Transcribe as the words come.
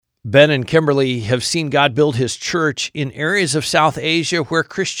Ben and Kimberly have seen God build his church in areas of South Asia where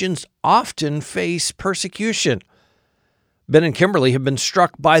Christians often face persecution. Ben and Kimberly have been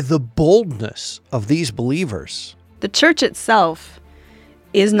struck by the boldness of these believers. The church itself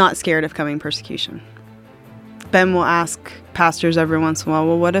is not scared of coming persecution. Ben will ask pastors every once in a while,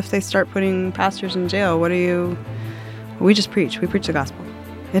 well, what if they start putting pastors in jail? We just preach. We preach the gospel.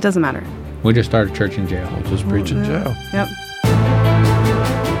 It doesn't matter. We just started church in jail. We'll just preach in jail. Yep.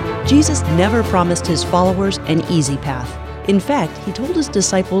 Jesus never promised his followers an easy path. In fact, he told his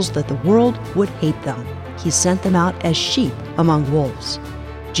disciples that the world would hate them. He sent them out as sheep among wolves.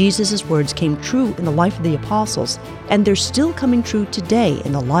 Jesus' words came true in the life of the apostles, and they're still coming true today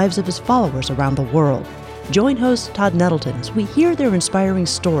in the lives of his followers around the world. Join host Todd Nettleton as we hear their inspiring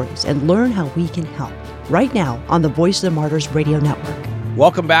stories and learn how we can help. Right now on the Voice of the Martyrs Radio Network.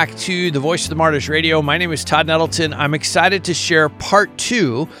 Welcome back to the Voice of the Martyrs Radio. My name is Todd Nettleton. I'm excited to share part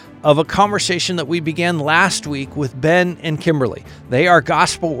 2 of a conversation that we began last week with Ben and Kimberly. They are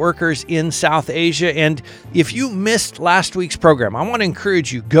gospel workers in South Asia, and if you missed last week's program, I want to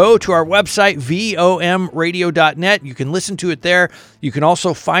encourage you, go to our website, vomradio.net. You can listen to it there. You can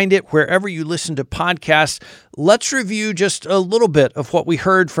also find it wherever you listen to podcasts. Let's review just a little bit of what we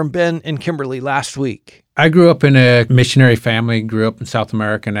heard from Ben and Kimberly last week. I grew up in a missionary family, grew up in South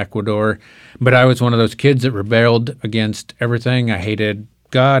America and Ecuador, but I was one of those kids that rebelled against everything. I hated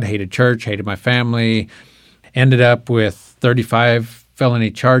God, hated church, hated my family, ended up with 35 felony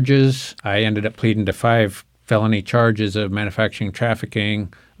charges. I ended up pleading to 5 felony charges of manufacturing,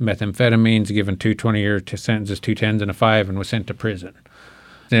 trafficking, methamphetamines, given 2 20-year sentences, 2 10s and a 5, and was sent to prison.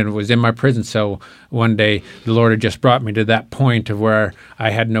 And it was in my prison cell one day. The Lord had just brought me to that point of where I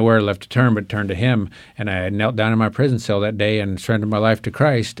had nowhere left to turn but turn to him. And I knelt down in my prison cell that day and surrendered my life to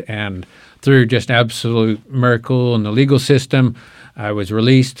Christ. And through just absolute miracle in the legal system, I was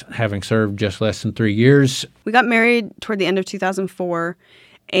released, having served just less than 3 years. We got married toward the end of 2004,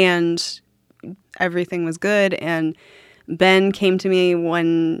 and everything was good. And Ben came to me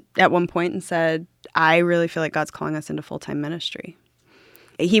at one point and said, I really feel like God's calling us into full-time ministry.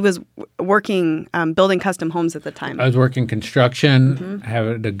 He was working, building custom homes at the time. I was working construction,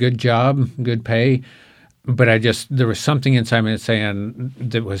 had a good job, good pay, but there was something inside me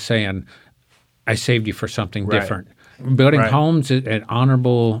that was saying, I saved you for something different. Building homes and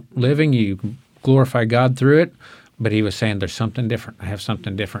honorable living, you glorify God through it, but he was saying there's something different. I have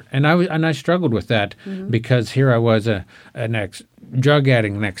something different. And I struggled with that because here I was an ex-drug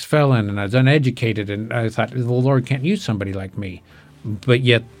addict, an ex-felon, and I was uneducated, and I thought, the Lord can't use somebody like me. But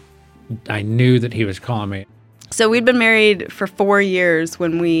yet I knew that he was calling me. So we'd been married for 4 years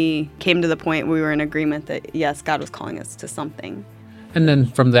when we came to the point where we were in agreement that, yes, God was calling us to something. And then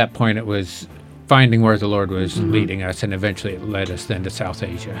from that point, it was finding where the Lord was leading us, and eventually it led us then to South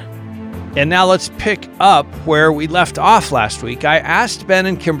Asia. And now let's pick up where we left off last week. I asked Ben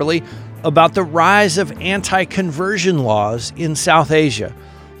and Kimberly about the rise of anti-conversion laws in South Asia.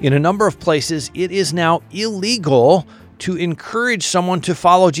 In a number of places, it is now illegal to encourage someone to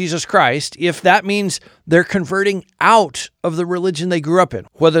follow Jesus Christ if that means they're converting out of the religion they grew up in.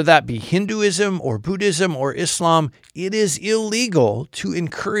 Whether that be Hinduism or Buddhism or Islam, it is illegal to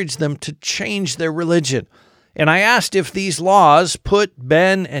encourage them to change their religion. And I asked if these laws put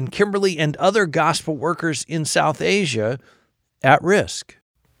Ben and Kimberly and other gospel workers in South Asia at risk.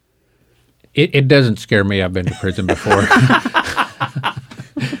 It doesn't scare me. I've been to prison before.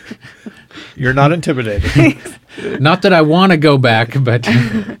 You're not intimidated. Not that I want to go back, but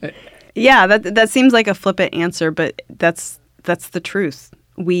yeah, that seems like a flippant answer, but that's the truth.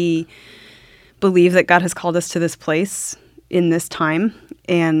 We believe that God has called us to this place in this time,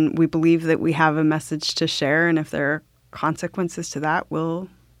 and we believe that we have a message to share, and if there are consequences to that, we'll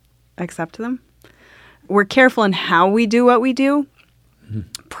accept them. We're careful in how we do what we do,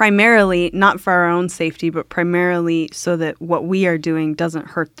 primarily not for our own safety, but primarily so that what we are doing doesn't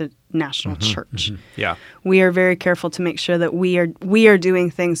hurt the national church. Yeah. We are very careful to make sure that we are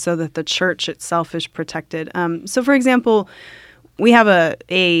doing things so that the church itself is protected. So, for example, we have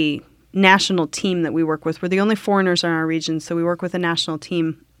a national team that we work with. We're the only foreigners in our region, so we work with a national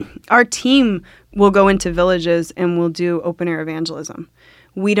team. Our team will go into villages and will do open-air evangelism.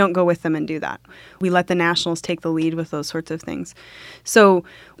 We don't go with them and do that. We let the nationals take the lead with those sorts of things. So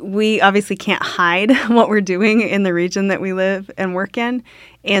we obviously can't hide what we're doing in the region that we live and work in.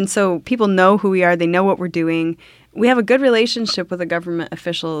 And so people know who we are. They know what we're doing. We have a good relationship with the government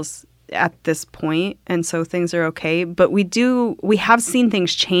officials at this point, and so things are okay. But we have seen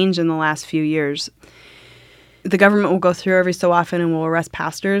things change in the last few years. The government will go through every so often and will arrest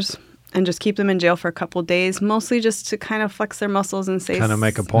pastors and just keep them in jail for a couple days, mostly just to kind of flex their muscles and say, Kind of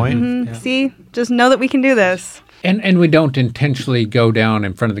make a point. See, just know that we can do this. And we don't intentionally go down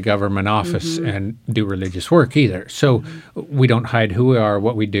in front of the government office and do religious work either. So we don't hide who we are,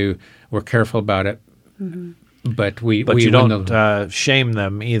 what we do. We're careful about it. But you don't shame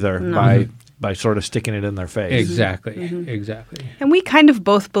them either by sort of sticking it in their face. Exactly. And we kind of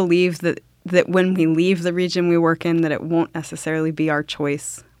both believe that when we leave the region we work in, that it won't necessarily be our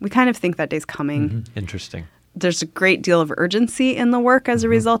choice. We kind of think that day's coming. Interesting. There's a great deal of urgency in the work as a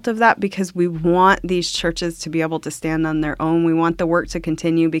result of that, because we want these churches to be able to stand on their own. We want the work to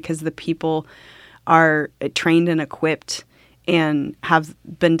continue because the people are trained and equipped and have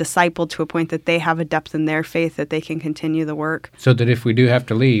been discipled to a point that they have a depth in their faith that they can continue the work. So that if we do have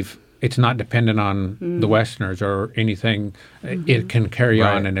to leave, it's not dependent on the Westerners or anything. It can carry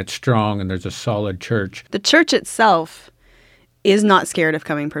on, and it's strong, and there's a solid church. The church itself is not scared of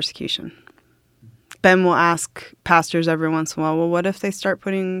coming persecution. Ben will ask pastors every once in a while, well, what if they start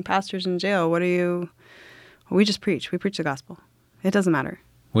putting pastors in jail? We just preach. We preach the gospel. It doesn't matter.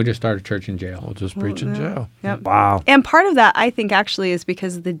 We just started a church in jail. We'll just preach in jail. Yep. Wow. And part of that, I think, actually is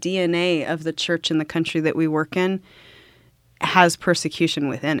because the DNA of the church in the country that we work in has persecution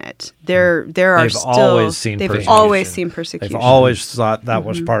within it. They've always seen persecution. They've always thought that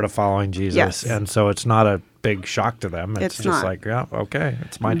was part of following Jesus. Yes. And so it's not a big shock to them. It's just not. like, yeah, okay,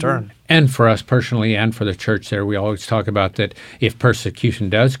 it's my turn. And for us personally and for the church there, we always talk about that if persecution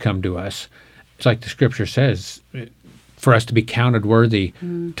does come to us, it's like the scripture says, for us to be counted worthy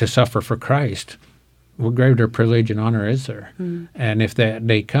to suffer for Christ, what greater privilege and honor is there? And if that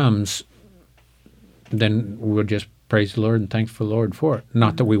day comes, then we'll just praise the Lord and thanks for the Lord for it.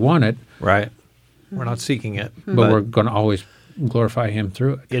 Not that we want it. Right. We're not seeking it. But we're going to always glorify Him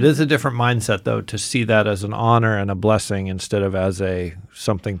through it. It is a different mindset, though, to see that as an honor and a blessing instead of as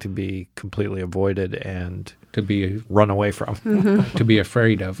something to be completely avoided and to be run away from. To be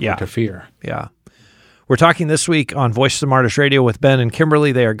afraid of or to fear. Yeah. We're talking this week on Voices of Martyrs Radio with Ben and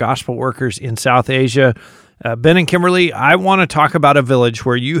Kimberly. They are gospel workers in South Asia. Ben and Kimberly, I want to talk about a village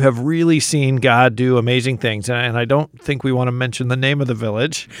where you have really seen God do amazing things. And I don't think we want to mention the name of the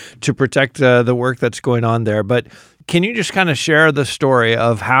village to protect the work that's going on there. But can you just kind of share the story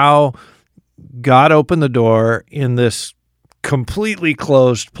of how God opened the door in this completely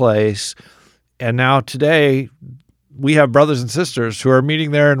closed place, and now today we have brothers and sisters who are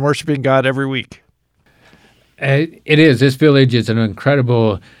meeting there and worshiping God every week? It is. This village is an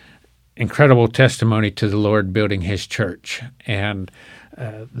incredible testimony to the Lord building His church. And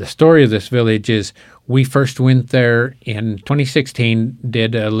the story of this village is we first went there in 2016,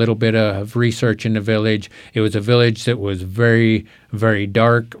 did a little bit of research in the village. It was a village that was very, very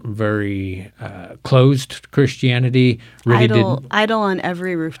dark, very closed Christianity. Idle on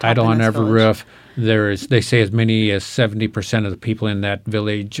every rooftop. Idle on every roof. They say as many as 70% of the people in that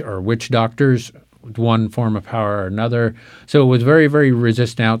village are witch doctors, one form of power or another. So it was very, very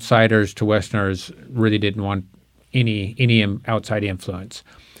resistant. Outsiders to Westerners really didn't want any outside influence.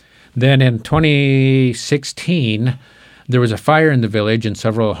 Then in 2016, there was a fire in the village and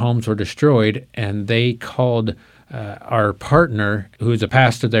several homes were destroyed, and they called our partner, who's a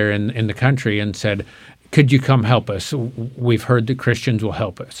pastor there in the country, and said, could you come help us? We've heard that Christians will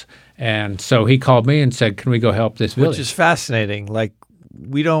help us. And so he called me and said, can we go help this village? Which is fascinating. Like,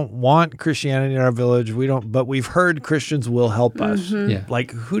 we don't want Christianity in our village. But we've heard Christians will help us. Yeah.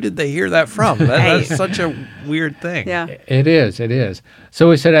 Like, who did they hear that from? That's such a weird thing. Yeah. It is. So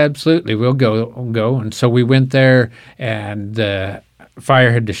we said, absolutely, we'll go. And so we went there, and the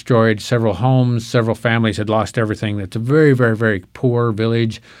fire had destroyed several homes. Several families had lost everything. It's a very, very, very poor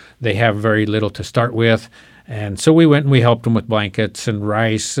village. They have very little to start with. And so we went and we helped them with blankets and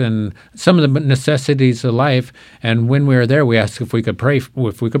rice and some of the necessities of life. And when we were there, we asked if we could pray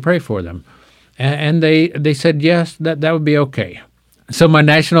for them, and they said yes, that would be okay. So my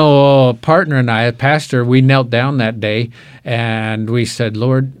national partner and I, a pastor, we knelt down that day and we said,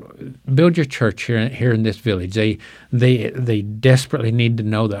 Lord, build your church here in this village. They desperately need to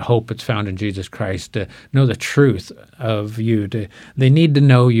know the hope that's found in Jesus Christ, to know the truth of you. They need to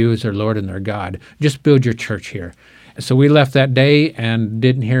know you as their Lord and their God. Just build your church here. So we left that day and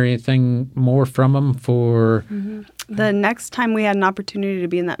didn't hear anything more from them for... The next time we had an opportunity to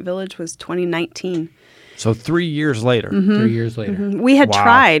be in that village was 2019. So 3 years later. 3 years later. We had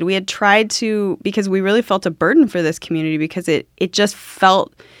tried. We had tried to, because we really felt a burden for this community, because it just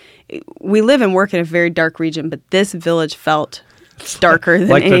felt, we live and work in a very dark region, but this village felt darker than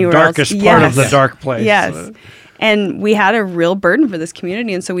like anywhere else. Like the darkest part of the dark place. Yes. And we had a real burden for this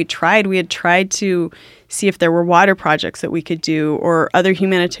community. And so we had tried to see if there were water projects that we could do or other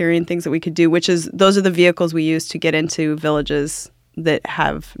humanitarian things that we could do, those are the vehicles we use to get into villages that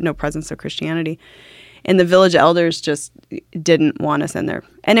have no presence of Christianity. And the village elders just didn't want us in there.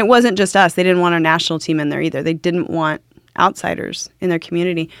 And it wasn't just us. They didn't want our national team in there either. They didn't want outsiders in their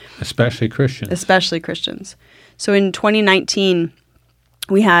community. Especially Christians. So in 2019,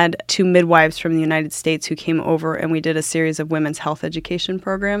 we had 2 midwives from the United States who came over, and we did a series of women's health education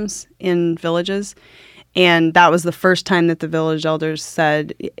programs in villages. And that was the first time that the village elders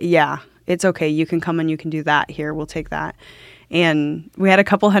said, yeah, it's okay. You can come and you can do that here. We'll take that. And we had a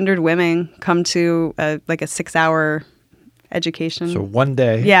couple hundred women come to a 6-hour education. So one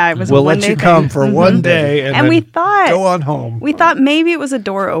day. Yeah, it was we'll one let day you thing. come for one day and then we thought, go on home. We thought maybe it was a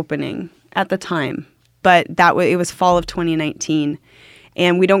door opening at the time, but it was fall of 2019.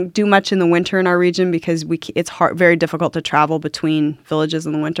 And we don't do much in the winter in our region because it's very difficult to travel between villages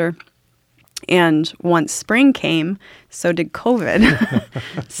in the winter. And once spring came, so did COVID.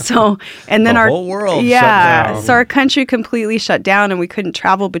 And then the our whole world shut down. So our country completely shut down, and we couldn't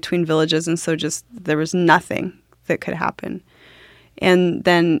travel between villages, and so there was nothing that could happen. And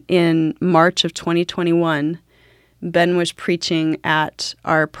then in March of 2021, Ben was preaching at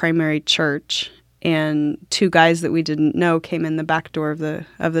our primary church, and 2 guys that we didn't know came in the back door of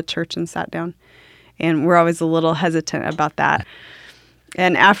the church and sat down. And we're always a little hesitant about that.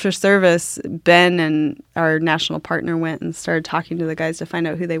 And after service, Ben and our national partner went and started talking to the guys to find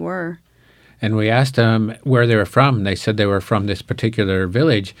out who they were. And we asked them where they were from. They said they were from this particular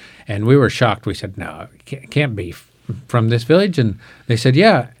village. And we were shocked. We said, no, it can't be from this village. And they said,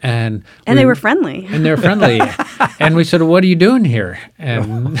 yeah. And they were friendly. And they were friendly. And we said, well, what are you doing here?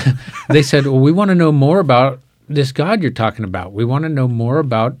 And they said, well, we want to know more about this God you're talking about. We want to know more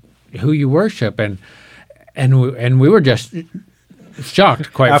about who you worship. And we were just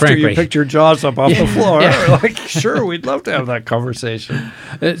shocked, quite frankly. After you picked your jaws up off the floor, Yeah. we're like, sure, we'd love to have that conversation.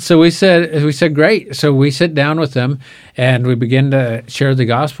 So we said, great. So we sit down with them and we begin to share the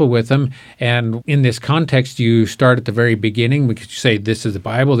gospel with them. And in this context, you start at the very beginning because you say, this is the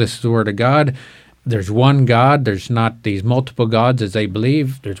Bible, this is the Word of God. There's one God. There's not these multiple gods as they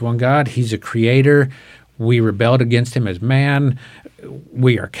believe. There's one God. He's a creator. We rebelled against him as man.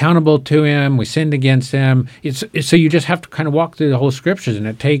 We are accountable to him. We sinned against him. So you just have to kind of walk through the whole scriptures, and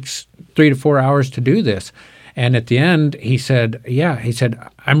it takes 3 to 4 hours to do this. And at the end, he said,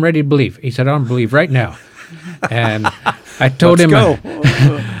 I'm ready to believe. He said, I want to believe right now. And I told him,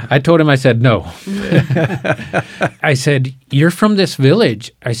 I said, no. I said, you're from this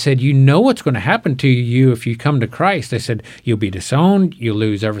village. I said, you know what's going to happen to you if you come to Christ. I said, you'll be disowned. You'll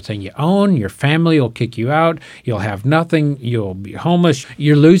lose everything you own. Your family will kick you out. You'll have nothing. You'll be homeless.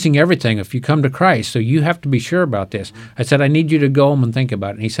 You're losing everything if you come to Christ. So you have to be sure about this. I said, I need you to go home and think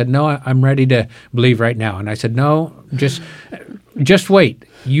about it. And he said, no, I'm ready to believe right now. And I said, no, just wait.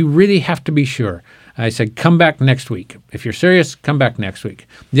 You really have to be sure. I said, come back next week. If you're serious, come back next week.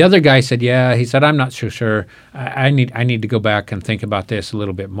 The other guy said, yeah. He said, I'm not so sure. I need to go back and think about this a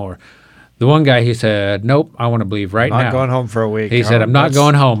little bit more. The one guy, he said, nope, I want to believe right now. I'm not going home for a week. He said, I'm not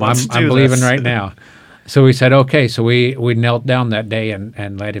going home. I'm believing right now. So we said, okay. So we knelt down that day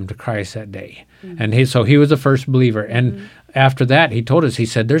and led him to Christ that day. Mm-hmm. And he was the first believer. And after that, he told us, he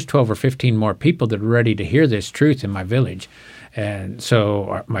said, there's 12 or 15 more people that are ready to hear this truth in my village. And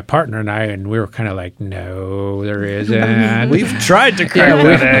so my partner and we were kind of like, no, there isn't. We've tried to crack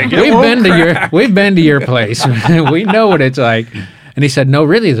that egg. We've been to your place. We know what it's like. And he said, no,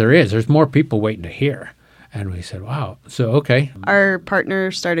 really, there is. There's more people waiting to hear. And we said, wow. So, okay. Our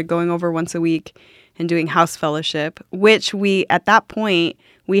partner started going over once a week and doing house fellowship, which at that point,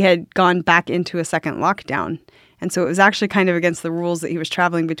 we had gone back into a second lockdown. And so it was actually kind of against the rules that he was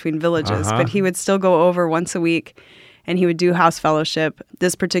traveling between villages. But he would still go over once a week. And he would do house fellowship.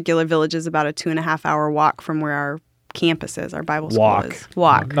 This particular village is about a 2.5-hour walk from where our campus is, our Bible school is.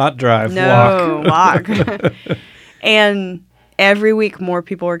 Walk. Not drive, walk. And every week more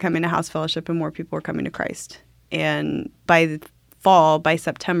people were coming to house fellowship and more people were coming to Christ. And by the fall, by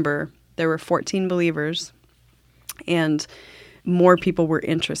September, there were 14 believers and more people were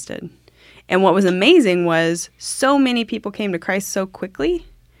interested. And what was amazing was so many people came to Christ so quickly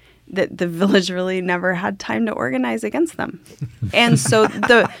that the village really never had time to organize against them. And so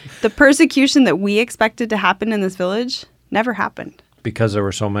the persecution that we expected to happen in this village never happened. Because there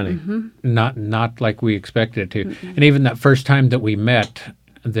were so many. Mm-hmm. Not like we expected it to. Mm-hmm. And even that first time that we met,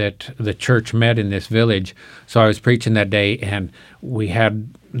 that the church met in this village, so I was preaching that day, and we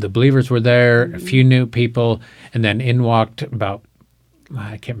had, the believers were there, a few new people, and then in walked about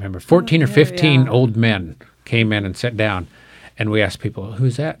I can't remember, 14 or 15 old men came in and sat down. And we asked people,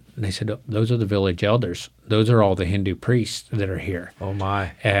 who's that? And they said, those are the village elders. Those are all the Hindu priests that are here. Oh,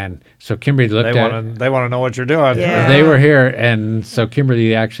 my. And so Kimberly looked They want to know what you're doing. Yeah. They were here. And so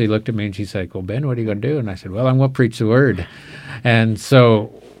Kimberly actually looked at me and she's like, well, Ben, what are you going to do? And I said, well, I'm going to preach the word. And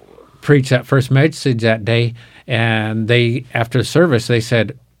so preached that first message that day. And they, after the service, they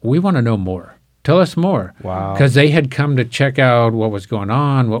said, we want to know more. Tell us more. Wow. Because they had come to check out what was going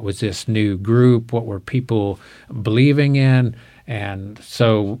on, what was this new group, what were people believing in. And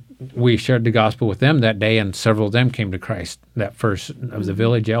so we shared the gospel with them that day, and several of them came to Christ, that first of the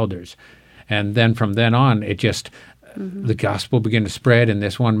village elders. And then from then on, it just, the gospel began to spread, and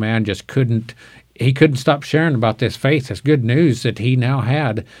this one man just couldn't stop sharing about this faith, this good news that he now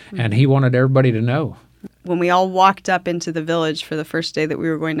had, and he wanted everybody to know. When we all walked up into the village for the first day that we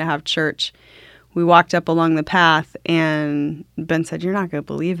were going to have church, we walked up along the path, and Ben said, you're not going to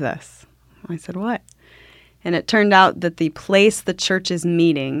believe this. I said, what? And it turned out that the place the church is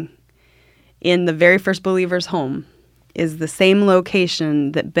meeting in the very first believer's home is the same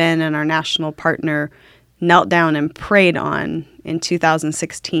location that Ben and our national partner knelt down and prayed on in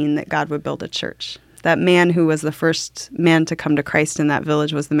 2016 that God would build a church. That man who was the first man to come to Christ in that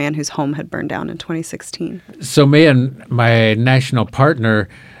village was the man whose home had burned down in 2016. So me and my national partner,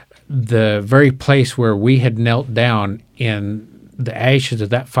 the very place where we had knelt down in the ashes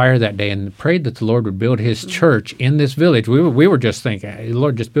of that fire that day and prayed that the Lord would build his church in this village. We were just thinking, hey,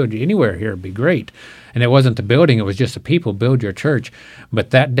 Lord, just build you anywhere here, it'd be great. And it wasn't the building, it was just the people, build your church.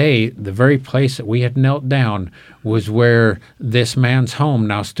 But that day, the very place that we had knelt down was where this man's home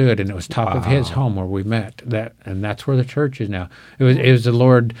now stood, and it was top of his home where we met. And that's where the church is now. It was the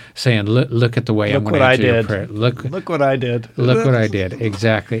Lord saying, look at the way I'm going to answer your prayer. Look what I did. Look what I did.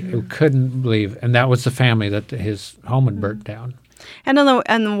 Exactly. We couldn't believe. And that was the family that his home had burnt down. And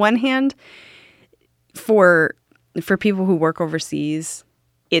on the one hand, for people who work overseas,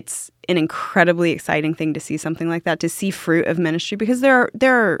 it's an incredibly exciting thing to see something like that, to see fruit of ministry, because there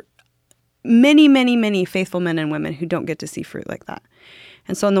are many, many, many faithful men and women who don't get to see fruit like that.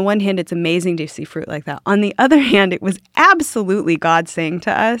 And so on the one hand, it's amazing to see fruit like that. On the other hand, it was absolutely God saying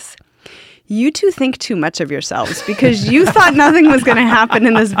to us, you two think too much of yourselves because you thought nothing was going to happen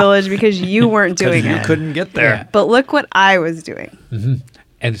in this village because you weren't doing it. You couldn't get there. Yeah. But look what I was doing. Mm-hmm.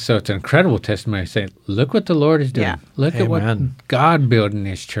 And so it's an incredible testimony saying, look what the Lord is doing. Yeah. Look at what God built in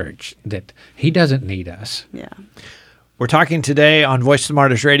his church, that he doesn't need us. Yeah. We're talking today on Voice of the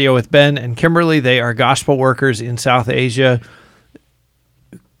Martyrs Radio with Ben and Kimberly. They are gospel workers in South Asia.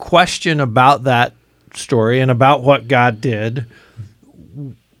 Question about that story and about what God did.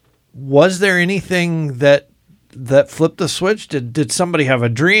 Was there anything that flipped the switch? Did somebody have a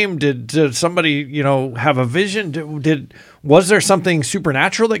dream? Did somebody, have a vision? Was there something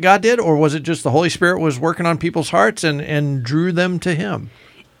supernatural that God did, or was it just the Holy Spirit was working on people's hearts and drew them to him?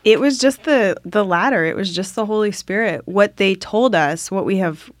 It was just the latter. It was just the Holy Spirit. What they told us, what we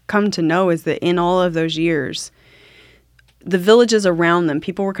have come to know, is that in all of those years, the villages around them,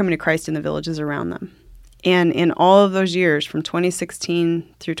 people were coming to Christ in the villages around them. And in all of those years, from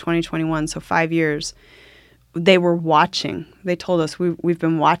 2016 through 2021, so 5 years, they were watching. They told us, we've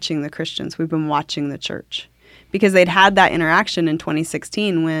been watching the Christians. We've been watching the church. Because they'd had that interaction in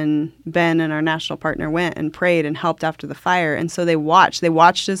 2016 when Ben and our national partner went and prayed and helped after the fire. And so they watched. They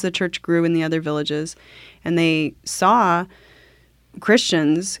watched as the church grew in the other villages. And they saw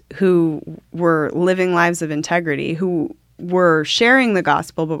Christians who were living lives of integrity, who were sharing the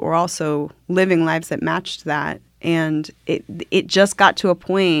gospel, but were also living lives that matched that. And it just got to a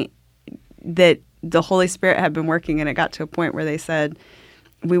point that the Holy Spirit had been working, and it got to a point where they said,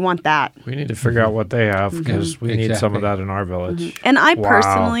 we want that. We need to figure out what they have, because we need some of that in our village. And I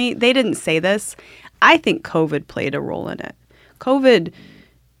personally, they didn't say this, I think COVID played a role in it. COVID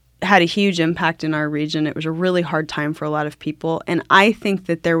had a huge impact in our region. It was a really hard time for a lot of people. And I think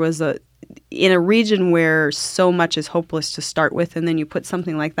that there was in a region where so much is hopeless to start with, and then you put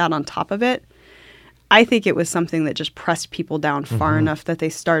something like that on top of it, I think it was something that just pressed people down far enough that they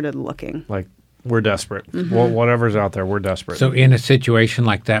started looking. Like, we're desperate. Well, whatever's out there, we're desperate. So in a situation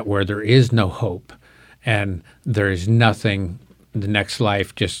like that where there is no hope and there is nothing, the next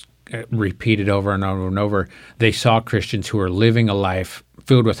life just repeated over and over and over, they saw Christians who were living a life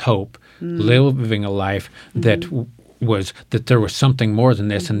filled with hope, living a life that that there was something more than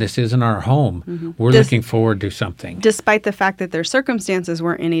this, and this isn't our home. We're looking forward to something. Despite the fact that their circumstances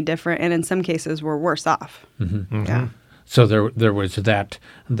weren't any different, and in some cases were worse off. Yeah. So there was that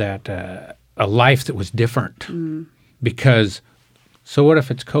a life that was different, because so what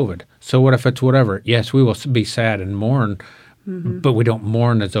if it's COVID? So what if it's whatever? Yes, we will be sad and mourn, but we don't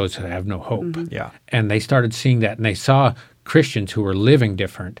mourn as those who have no hope. Yeah. And they started seeing that, and they saw Christians who were living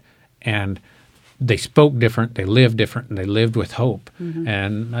different, and they spoke different, they lived different, and they lived with hope.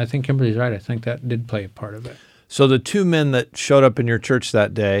 And I think Kimberly's right. I think that did play a part of it. So the two men that showed up in your church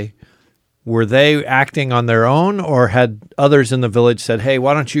that day, were they acting on their own, or had others in the village said, hey,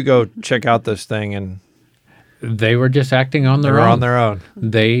 why don't you go check out this thing? And they were just acting on their they were own. on their own.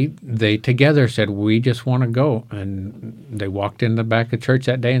 They together said, we just want to go. And they walked in the back of church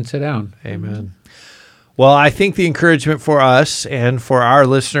that day and sat down. Amen. Well, I think the encouragement for us and for our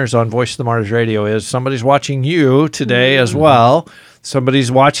listeners on Voice of the Martyrs Radio is somebody's watching you today as well.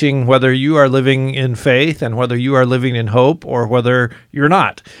 Somebody's watching whether you are living in faith and whether you are living in hope or whether you're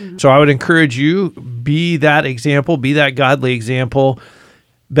not. So I would encourage you, be that example, be that godly example.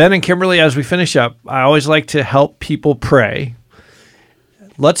 Ben and Kimberly, as we finish up, I always like to help people pray.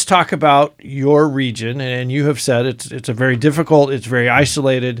 Let's talk about your region. And you have said it's a very difficult, it's very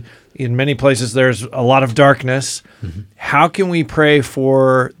isolated. In many places, there's a lot of darkness. How can we pray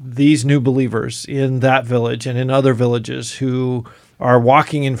for these new believers in that village and in other villages who are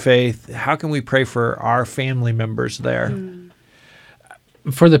walking in faith? How can we pray for our family members there?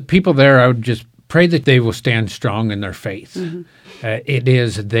 For the people there, I would just pray that they will stand strong in their faith.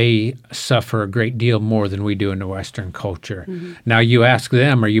 They suffer a great deal more than we do in the Western culture. Now, you ask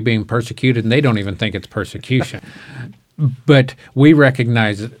them, are you being persecuted? And they don't even think it's persecution. But we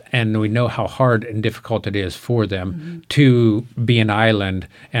recognize and we know how hard and difficult it is for them to be an island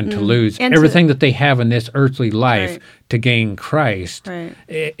and to lose and everything that they have in this earthly life to gain Christ.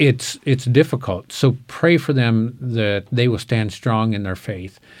 It's difficult. So pray for them that they will stand strong in their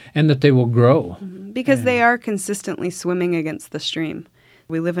faith and that they will grow. Because they are consistently swimming against the stream.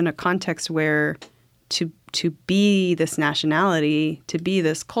 We live in a context where to be this nationality, to be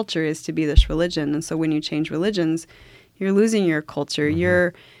this culture, is to be this religion. And so when you change religions, you're losing your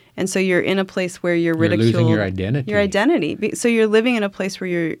culture. And so you're in a place where you're ridiculed. You're losing your identity. Your identity. So you're living in a place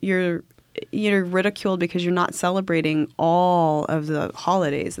where you're ridiculed because you're not celebrating all of the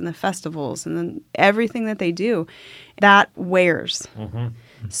holidays and the festivals and then everything that they do. That wears.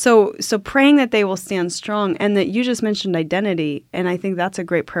 So praying that they will stand strong, and that you just mentioned identity, and I think that's a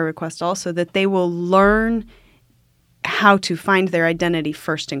great prayer request also, that they will learn how to find their identity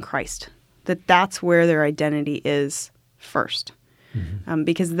first in Christ. That's where their identity is first.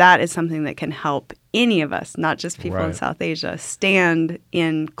 Because that is something that can help any of us, not just people in South Asia, stand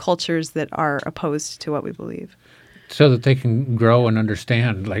in cultures that are opposed to what we believe. So that they can grow and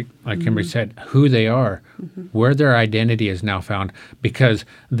understand, like Kimberly said, who they are, where their identity is now found, because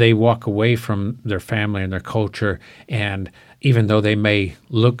they walk away from their family and their culture, and even though they may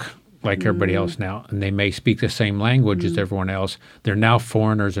look like everybody else now, and they may speak the same language as everyone else, they're now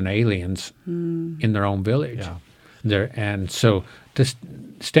foreigners and aliens in their own village. And so to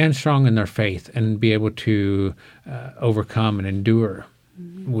stand strong in their faith and be able to overcome and endure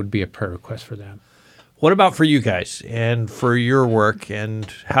would be a prayer request for them. What about for you guys and for your work,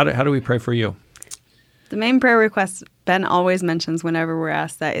 and how do we pray for you? The main prayer request Ben always mentions whenever we're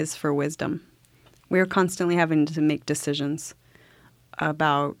asked that is for wisdom. We are constantly having to make decisions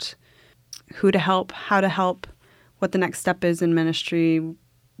about who to help, how to help, what the next step is in ministry,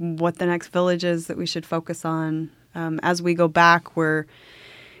 what the next village is that we should focus on. As we go back, we're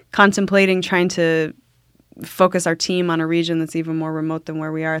contemplating trying to focus our team on a region that's even more remote than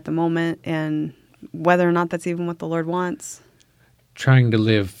where we are at the moment, and whether or not that's even what the Lord wants. Trying to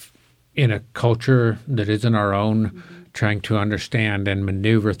live in a culture that isn't our own, trying to understand and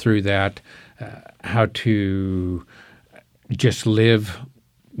maneuver through that, how to just live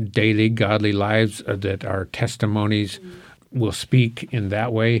daily godly lives that our testimonies will speak in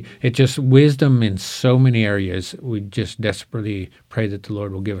that way. It's just wisdom in so many areas. We just desperately pray that the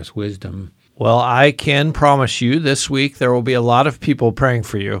Lord will give us wisdom. Well, I can promise you this week there will be a lot of people praying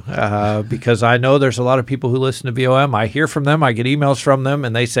for you because I know there's a lot of people who listen to VOM. I hear from them. I get emails from them,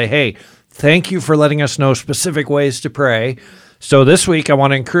 and they say, hey, thank you for letting us know specific ways to pray. So this week, I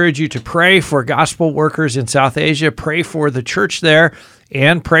want to encourage you to pray for gospel workers in South Asia, pray for the church there,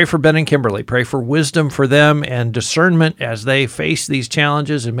 and pray for Ben and Kimberly. Pray for wisdom for them and discernment as they face these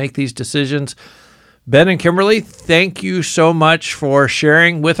challenges and make these decisions. Ben and Kimberly, thank you so much for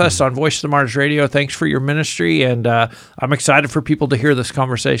sharing with us on Voice of the Martyrs Radio. Thanks for your ministry, and I'm excited for people to hear this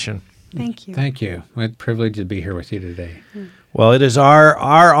conversation. Thank you. Thank you. It's a privilege to be here with you today. Well, it is our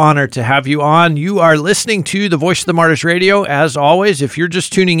honor to have you on. You are listening to the Voice of the Martyrs Radio. As always, if you're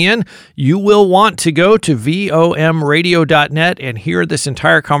just tuning in, you will want to go to vomradio.net and hear this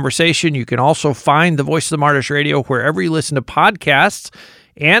entire conversation. You can also find the Voice of the Martyrs Radio wherever you listen to podcasts.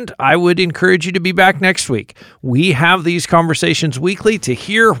 And I would encourage you to be back next week. We have these conversations weekly to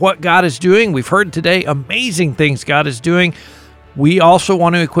hear what God is doing. We've heard today amazing things God is doing. We also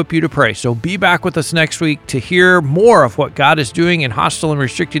want to equip you to pray. So be back with us next week to hear more of what God is doing in hostile and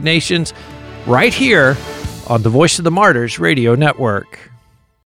restricted nations right here on the Voice of the Martyrs Radio Network.